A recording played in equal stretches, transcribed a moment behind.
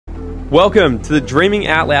Welcome to the Dreaming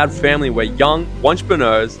Out Loud family, where young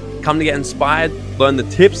entrepreneurs come to get inspired, learn the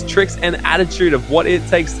tips, tricks, and attitude of what it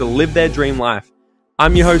takes to live their dream life.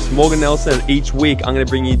 I'm your host, Morgan Nelson, and each week I'm going to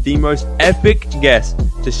bring you the most epic guests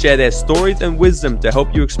to share their stories and wisdom to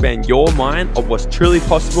help you expand your mind of what's truly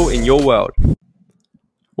possible in your world.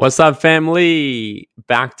 What's up, family?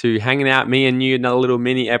 Back to hanging out, me and you, another little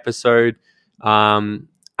mini episode.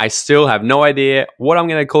 I still have no idea what I'm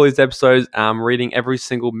going to call these episodes. I'm reading every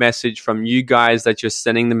single message from you guys that you're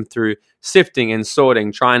sending them through, sifting and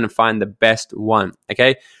sorting, trying to find the best one,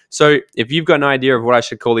 okay? So if you've got an idea of what I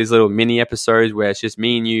should call these little mini episodes where it's just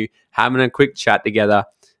me and you having a quick chat together,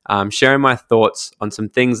 sharing my thoughts on some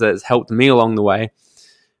things that has helped me along the way,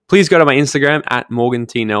 please go to my Instagram at Morgan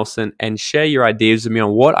T. Nelson and share your ideas with me on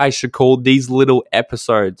what I should call these little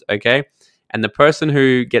episodes, okay? And the person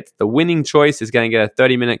who gets the winning choice is going to get a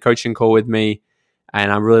 30-minute coaching call with me.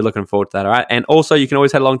 And I'm really looking forward to that, all right? And also, you can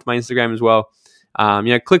always head along to my Instagram as well.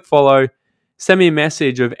 Click follow. Send me a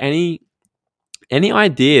message of any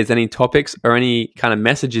ideas, any topics, or any kind of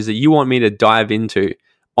messages that you want me to dive into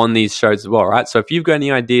on these shows as well, right? So if you've got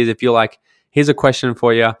any ideas, if you're like, here's a question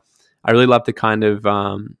for you, I really love to kind of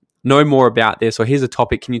know more about this, or here's a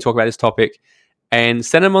topic, can you talk about this topic? And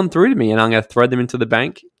send them on through to me, and I'm going to throw them into the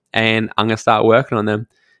bank. And I'm going to start working on them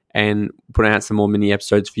and putting out some more mini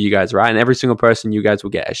episodes for you guys, right? And every single person, you guys will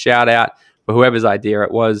get a shout out for whoever's idea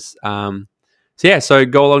it was. So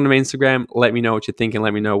go along to my Instagram. Let me know what you're thinking.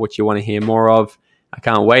 Let me know what you want to hear more of. I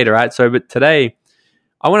can't wait, all right? But today,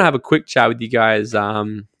 I want to have a quick chat with you guys.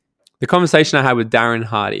 The conversation I had with Darren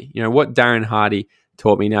Hardy. You know, what Darren Hardy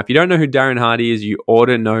taught me. Now, if you don't know who Darren Hardy is, you ought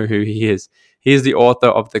to know who he is. He is the author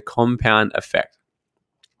of The Compound Effect.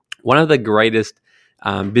 One of the greatest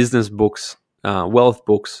business books, wealth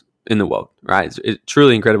books in the world, right? It's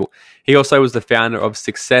truly incredible. He also was the founder of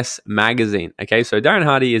Success Magazine. Okay, so Darren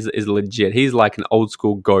Hardy is legit. He's like an old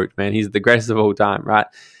school GOAT, man. He's the greatest of all time, right?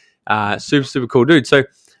 Super cool dude. So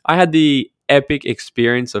I had the epic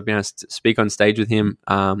experience of being able to speak on stage with him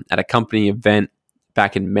at a company event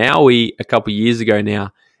back in Maui a couple years ago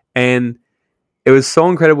now, and it was so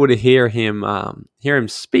incredible to hear him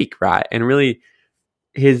speak, right? And really,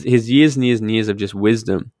 his years and years and years of just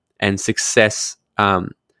wisdom and success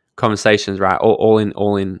conversations, right? All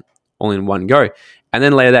in one go. And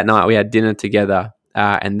then later that night we had dinner together,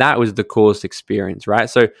 and that was the coolest experience, right?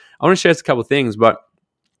 So I want to share a couple of things, but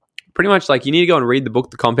pretty much like you need to go and read the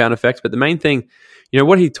book, The Compound Effect. But the main thing,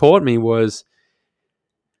 what he taught me was,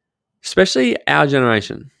 especially our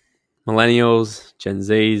generation, millennials, Gen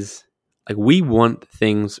Zs, like we want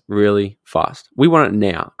things really fast. We want it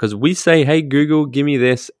now because we say, hey, Google, give me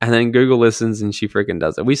this. And then Google listens and she freaking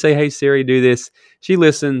does it. We say, hey, Siri, do this. She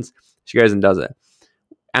listens. She goes and does it.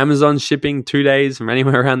 Amazon shipping 2 days from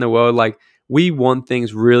anywhere around the world. Like we want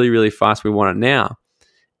things really, really fast. We want it now.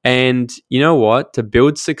 And you know what? To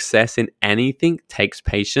build success in anything takes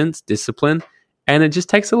patience, discipline, and it just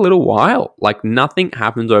takes a little while. Like nothing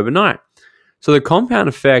happens overnight. So the compound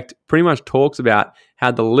effect pretty much talks about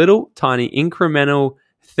how the little tiny incremental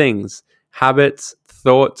things, habits,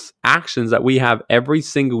 thoughts, actions that we have every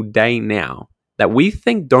single day now that we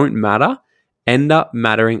think don't matter end up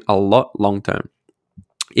mattering a lot long term.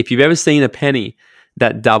 If you've ever seen a penny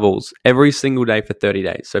that doubles every single day for 30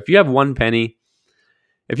 days. So if you have one penny,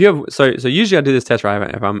 so usually I do this test,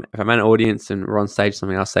 right? If I'm at an audience and we're on stage or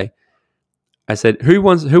something, I said, who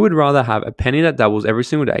would rather have a penny that doubles every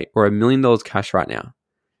single day or $1 million cash right now?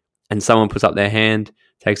 And someone puts up their hand,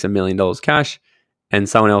 takes $1 million cash, and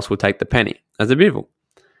someone else will take the penny. That's beautiful.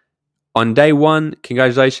 On day one,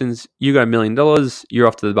 congratulations, you got $1 million, you're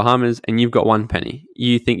off to the Bahamas, and you've got one penny.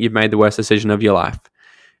 You think you've made the worst decision of your life.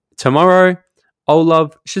 Tomorrow, old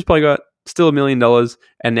love, she's probably got still $1 million,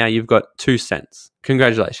 and now you've got 2 cents.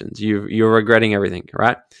 Congratulations, you're regretting everything,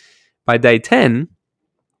 right? By day 10,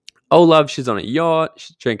 old love, she's on a yacht,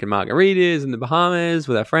 she's drinking margaritas in the Bahamas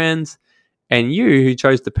with her friends. And you, who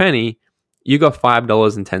chose the penny, you got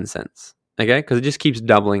 $5.10, okay? Because it just keeps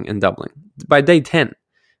doubling and doubling. By day 10,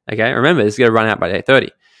 okay? Remember, it's going to run out by day 30.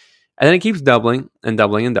 And then it keeps doubling and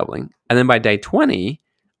doubling and doubling. And then by day 20,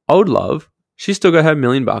 old love, she's still got her $1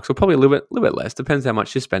 million, or probably a little bit less, depends how much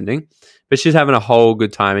she's spending. But she's having a whole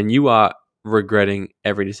good time, and you are regretting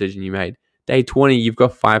every decision you made. Day 20, you've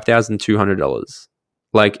got $5,200.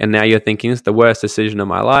 And now you're thinking, it's the worst decision of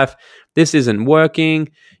my life. This isn't working.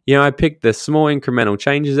 I picked the small incremental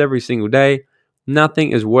changes every single day.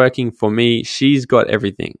 Nothing is working for me. She's got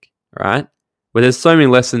everything, right? But there's so many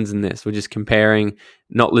lessons in this. We're just comparing,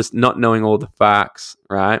 not knowing all the facts,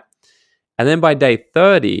 right? And then by day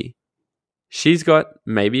 30, she's got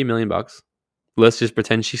maybe $1 million. Let's just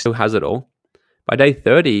pretend she still has it all. By day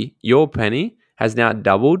 30, your penny has now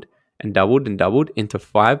doubled and doubled and doubled into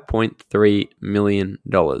 $5.3 million,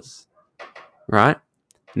 right?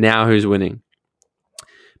 Now who's winning?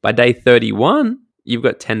 By day 31, you've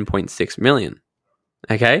got 10.6 million.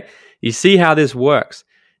 Okay? You see how this works.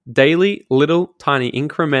 Daily, little, tiny,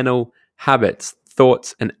 incremental habits,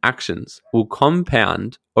 thoughts, and actions will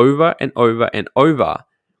compound over and over and over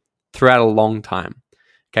throughout a long time.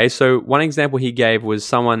 Okay, so one example he gave was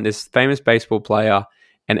this famous baseball player,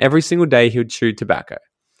 and every single day he would chew tobacco.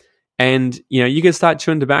 And, you could start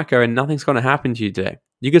chewing tobacco and nothing's going to happen to you today.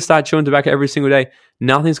 You could start chewing tobacco every single day.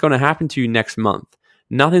 Nothing's going to happen to you next month.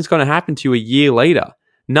 Nothing's going to happen to you a year later.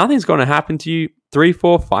 Nothing's going to happen to you 3,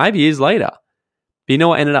 4, 5 years later. But you know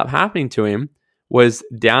what ended up happening to him was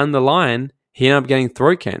down the line, he ended up getting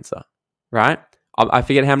throat cancer, right? I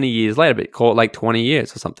forget how many years later, but call it like 20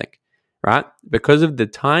 years or something, right? Because of the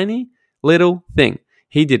tiny little thing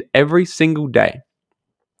he did every single day.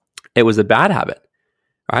 It was a bad habit.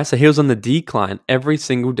 All right, so he was on the decline every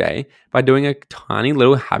single day by doing a tiny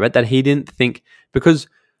little habit that he didn't think, because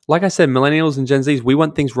like I said, millennials and Gen Zs, we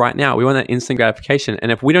want things right now. We want that instant gratification.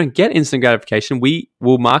 And if we don't get instant gratification, we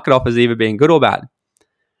will mark it off as either being good or bad.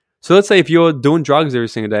 So let's say if you're doing drugs every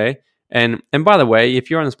single day, and by the way, if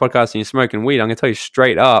you're on this podcast and you're smoking weed, I'm going to tell you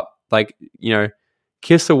straight up,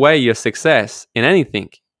 kiss away your success in anything.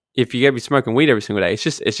 If you're going to be smoking weed every single day,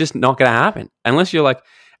 it's just not going to happen. Unless you're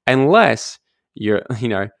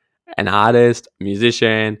an artist,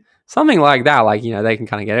 musician, something like that, they can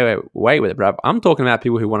kind of get away with it. But I'm talking about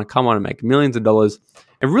people who want to come on and make millions of dollars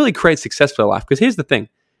and really create success for their life. Because here's the thing.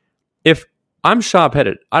 If I'm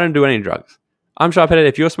sharp-headed, I don't do any drugs. I'm sharp-headed.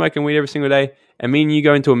 If you're smoking weed every single day and me and you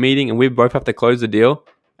go into a meeting and we both have to close the deal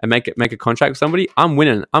and make a contract with somebody, I'm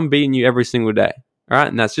winning. I'm beating you every single day. All right?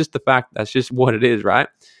 And that's just the fact. That's just what it is, right?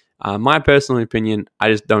 My personal opinion,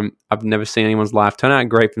 I've never seen anyone's life turn out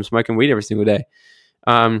great from smoking weed every single day.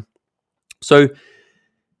 So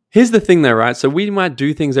here's the thing though, right? So we might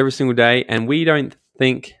do things every single day and we don't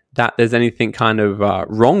think that there's anything kind of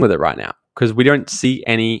wrong with it right now because we don't see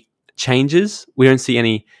any changes. We don't see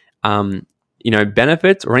any,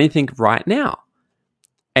 benefits or anything right now.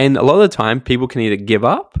 And a lot of the time people can either give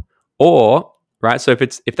up or, right? So if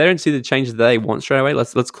they don't see the changes that they want straight away,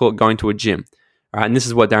 let's call it going to a gym. Right, and this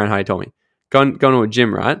is what Darren Hardy told me. Go to a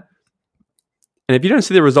gym, right? And if you don't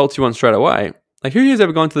see the results you want straight away, like who here's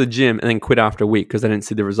ever gone to the gym and then quit after a week because they didn't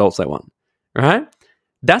see the results they want, right?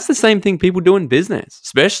 That's the same thing people do in business,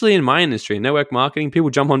 especially in my industry, network marketing. People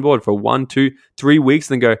jump on board for 1, 2, 3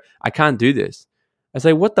 weeks and then go, I can't do this. I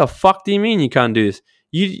say, what the fuck do you mean you can't do this?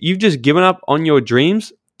 You've just given up on your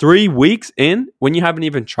dreams 3 weeks in when you haven't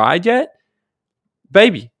even tried yet?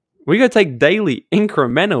 Baby, we got to take daily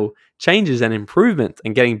incremental changes and improvements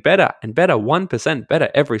and getting better and better, 1% better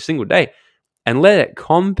every single day and let it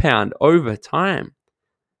compound over time.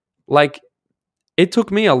 It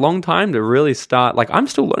took me a long time to really start. I'm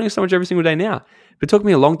still learning so much every single day now. But it took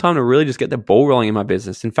me a long time to really just get the ball rolling in my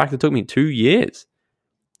business. In fact, it took me 2 years.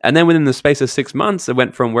 And then within the space of 6 months, it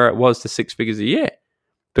went from where it was to 6 figures a year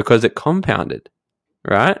because it compounded,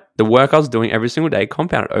 right? The work I was doing every single day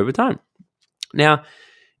compounded over time. Now,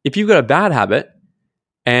 if you've got a bad habit,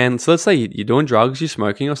 and so let's say you're doing drugs, you're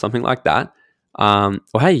smoking or something like that, or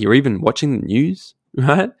hey, you're even watching the news,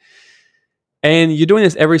 right? And you're doing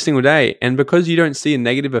this every single day, and because you don't see a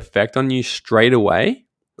negative effect on you straight away,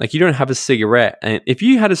 you don't have a cigarette, and if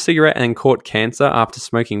you had a cigarette and caught cancer after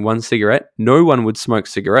smoking one cigarette, no one would smoke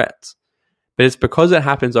cigarettes. But it's because it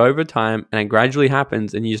happens over time and it gradually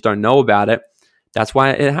happens and you just don't know about it. That's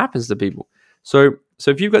why it happens to people. So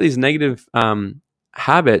if you've got these negative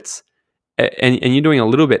habits, and you're doing a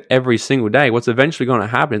little bit every single day, what's eventually going to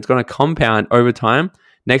happen, it's going to compound over time.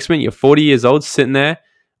 Next minute, you're 40 years old, sitting there,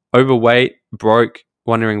 overweight, broke,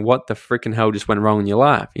 wondering what the freaking hell just went wrong in your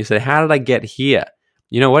life. You say, how did I get here?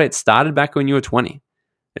 You know what? It started back when you were 20.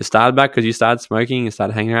 It started back because you started smoking, you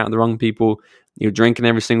started hanging out with the wrong people, you were drinking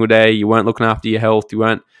every single day, you weren't looking after your health, you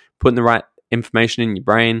weren't putting the right information in your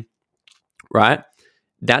brain, right?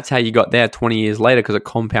 That's how you got there 20 years later because it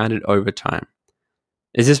compounded over time.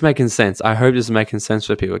 Is this making sense? I hope this is making sense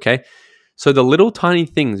for people, okay? So the little tiny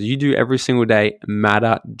things you do every single day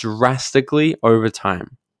matter drastically over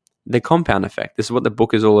time. The compound effect. This is what the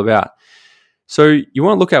book is all about. So you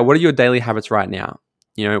want to look at what are your daily habits right now?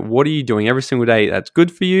 What are you doing every single day that's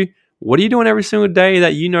good for you? What are you doing every single day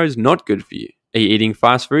that you know is not good for you? Are you eating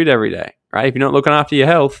fast food every day, right? If you're not looking after your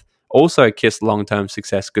health, also kiss long-term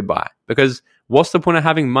success goodbye. Because what's the point of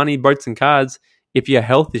having money, boats, and cars if your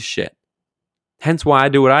health is shit? Hence why I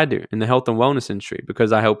do what I do in the health and wellness industry,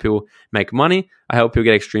 because I help people make money. I help people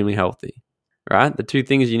get extremely healthy, right? The two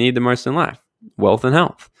things you need the most in life. wealth and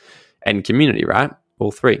health, and community, right?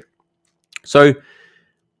 All three. So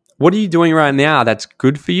what are you doing right now that's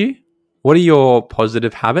good for you? What are your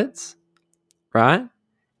positive habits, right?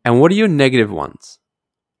 And what are your negative ones?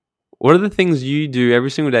 What are the things you do every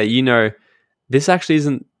single day? You know, this actually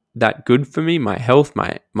isn't that good for me, my health,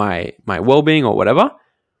 my well-being or whatever.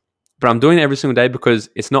 But I'm doing it every single day because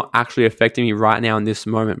it's not actually affecting me right now in this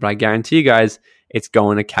moment. But I guarantee you guys, it's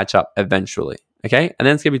going to catch up eventually. Okay? And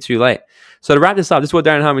then it's going to be too late. So to wrap this up, this is what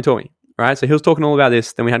Darren Harmony taught me. Right? So he was talking all about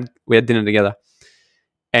this. Then we had dinner together.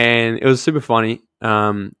 And it was super funny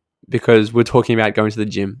because we're talking about going to the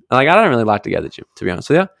gym. And like, I don't really like to go to the gym, to be honest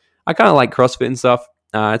with you. I kind of like CrossFit and stuff.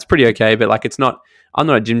 It's pretty okay, but like, I'm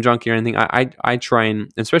not a gym junkie or anything. I train,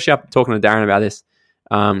 especially after talking to Darren about this.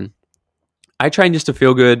 I train just to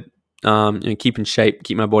feel good, keep in shape,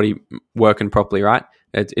 keep my body working properly, right?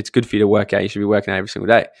 It's good for you to work out. You should be working out every single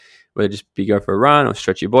day. Whether just be go for a run or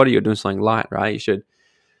stretch your body or doing something light, right? You should.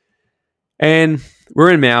 And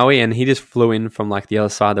we're in Maui, and he just flew in from like the other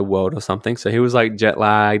side of the world or something. So he was like jet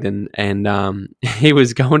lagged, and he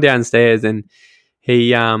was going downstairs, and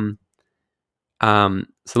he so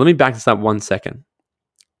let me back this up 1 second.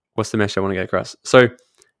 What's the message I want to get across? So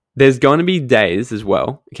there's going to be days as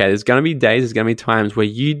well. Okay, there's going to be times where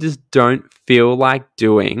you just don't feel like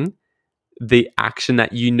doing the action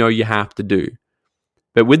that you know you have to do.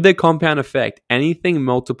 But with the compound effect, anything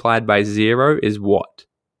multiplied by 0 is what?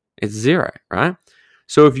 It's 0, right?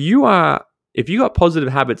 So if you got positive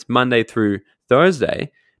habits Monday through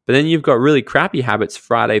Thursday, but then you've got really crappy habits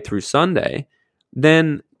Friday through Sunday,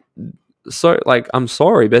 then I'm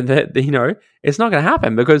sorry, but it's not going to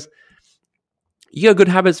happen, because you got good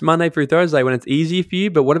habits Monday through Thursday when it's easy for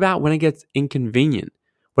you, but what about when it gets inconvenient?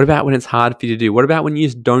 What about when it's hard for you to do? What about when you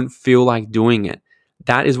just don't feel like doing it?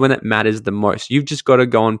 That is when it matters the most. You've just got to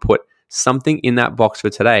go and put something in that box for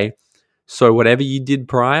today. So whatever you did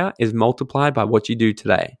prior is multiplied by what you do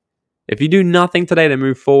today. If you do nothing today to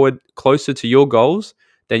move forward closer to your goals,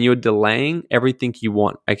 then you're delaying everything you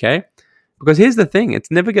want, okay? Because here's the thing, it's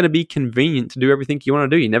never going to be convenient to do everything you want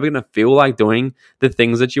to do. You're never going to feel like doing the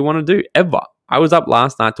things that you want to do, ever. I was up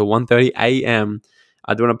last night till 1:30 a.m.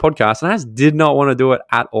 Doing a podcast, and I just did not want to do it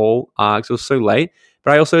at all because it was so late.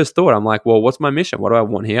 But I also just thought, I'm like, well, what's my mission? What do I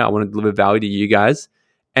want here? I want to deliver value to you guys.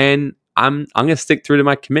 And I'm going to stick through to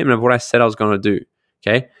my commitment of what I said I was going to do,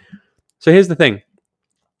 okay? So here's the thing.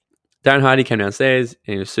 Darren Hardy came downstairs,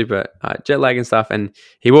 and he was super jet lag and stuff, and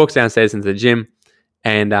he walks downstairs into the gym.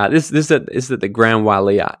 And this is at the Grand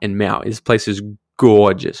Wailea in Maui. This place is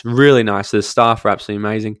gorgeous, really nice. The staff are absolutely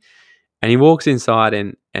amazing. And he walks inside,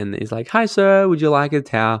 and he's like, "Hi, sir, would you like a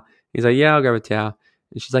towel?" He's like, "Yeah, I'll grab a towel."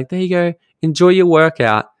 And she's like, "There you go. Enjoy your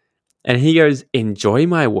workout." And he goes, "Enjoy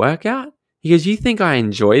my workout?" He goes, "You think I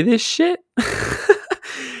enjoy this shit?"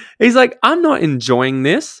 He's like, "I'm not enjoying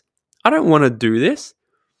this. I don't want to do this."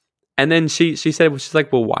 And then she said, she's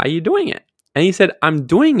like, "Well, why are you doing it?" And he said, "I'm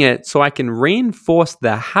doing it so I can reinforce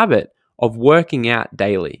the habit of working out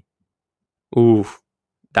daily." Ooh,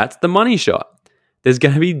 that's the money shot. There's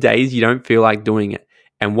going to be days you don't feel like doing it.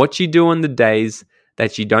 And what you do on the days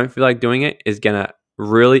that you don't feel like doing it is going to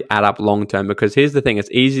really add up long term. Because here's the thing,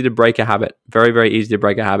 it's easy to break a habit. Very, very easy to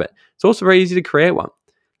break a habit. It's also very easy to create one.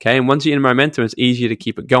 Okay, and once you're in momentum, it's easier to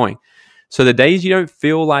keep it going. So the days you don't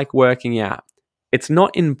feel like working out, it's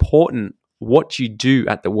not important what you do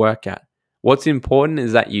at the workout. What's important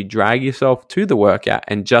is that you drag yourself to the workout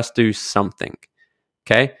and just do something.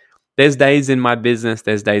 Okay? There's days in my business,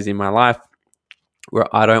 there's days in my life where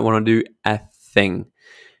I don't want to do a thing.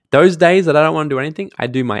 Those days that I don't want to do anything, I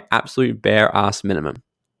do my absolute bare ass minimum.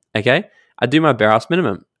 Okay? I do my bare ass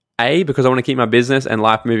minimum. A, because I want to keep my business and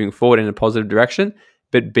life moving forward in a positive direction.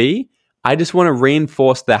 But B, I just want to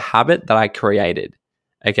reinforce the habit that I created.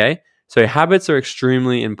 Okay? So habits are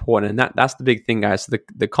extremely important. And that's the big thing, guys. So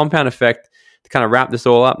the compound effect, to kind of wrap this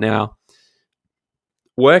all up now,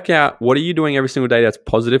 work out, what are you doing every single day that's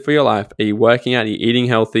positive for your life? Are you working out? Are you eating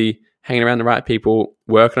healthy? Hanging around the right people?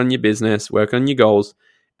 Working on your business? Working on your goals?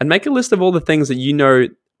 And make a list of all the things that you know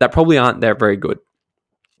that probably aren't that very good.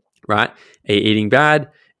 Right? Are you eating bad?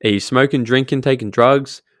 Are you smoking, drinking, taking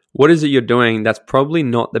drugs? What is it you're doing that's probably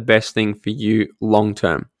not the best thing for you long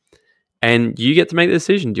term? And you get to make the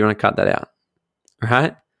decision. Do you want to cut that out?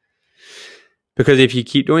 Right? Because if you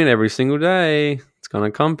keep doing it every single day, it's going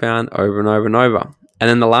to compound over and over and over. And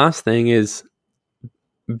then the last thing is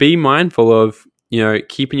be mindful of,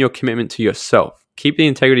 keeping your commitment to yourself. Keep the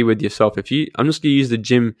integrity with yourself. I'm just going to use the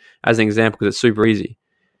gym as an example because it's super easy.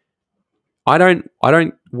 I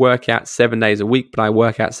don't work out 7 days a week, but I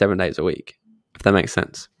work out 7 days a week, if that makes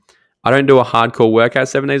sense. I don't do a hardcore workout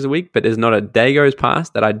 7 days a week, but there's not a day goes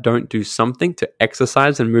past that I don't do something to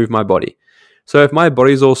exercise and move my body. So if my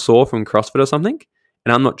body's all sore from CrossFit or something,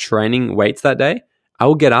 and I'm not training weights that day, I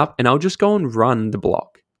will get up and I'll just go and run the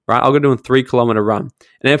block, right? I'll go do a 3-kilometer run.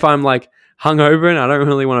 And if I'm like hungover and I don't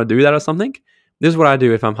really want to do that or something, this is what I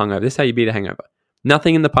do if I'm hungover. This is how you beat a hangover.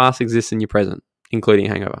 Nothing in the past exists in your present, including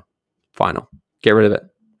hangover. Final. Get rid of it,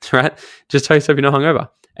 right? Just tell yourself you're not hungover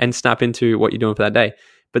and snap into what you're doing for that day.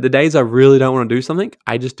 But the days I really don't want to do something,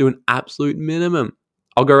 I just do an absolute minimum.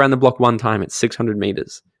 I'll go around the block one time at 600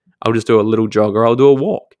 meters. I'll just do a little jog or I'll do a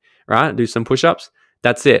walk, right? Do some push-ups.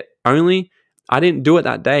 That's it. Only I didn't do it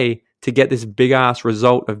that day to get this big ass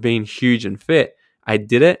result of being huge and fit. I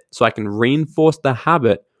did it so I can reinforce the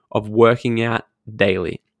habit of working out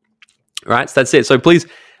daily, right? So that's it. So please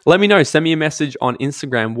let me know. Send me a message on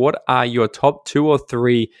Instagram. What are your top 2 or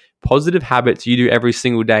 3 positive habits you do every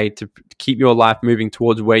single day to keep your life moving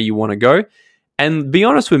towards where you want to go? And be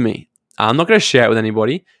honest with me. I'm not going to share it with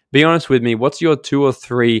anybody. Be honest with me. What's your 2 or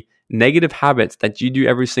 3 negative habits that you do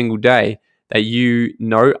every single day that you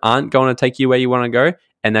know aren't going to take you where you want to go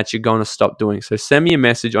and that you're going to stop doing? So send me a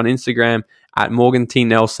message on Instagram at Morgan T.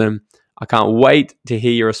 Nelson. I can't wait to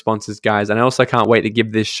hear your responses, guys. And I also can't wait to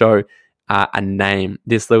give this show a name,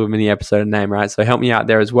 this little mini episode a name, right? So help me out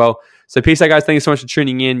there as well. So peace out, guys. Thank you so much for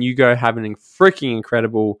tuning in. You go have an freaking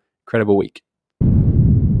incredible week.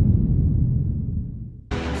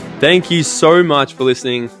 Thank you so much for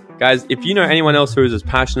listening. Guys, if you know anyone else who is as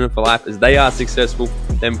passionate for life as they are successful,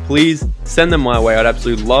 then please send them my way. I'd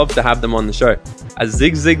absolutely love to have them on the show. As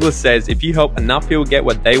Zig Ziglar says, if you help enough people get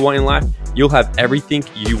what they want in life, you'll have everything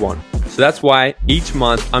you want. So that's why each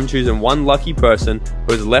month I'm choosing one lucky person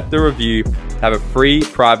who has left a review to have a free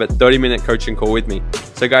private 30-minute coaching call with me.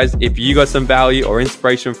 So guys, if you got some value or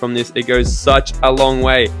inspiration from this, it goes such a long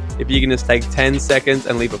way. If you can just take 10 seconds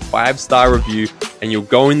and leave a 5-star review and you'll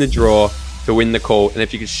go in the draw to win the call. And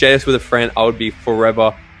if you could share this with a friend, I would be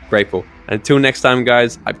forever grateful. And until next time,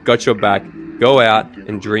 guys, I've got your back. Go out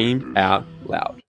and dream out loud.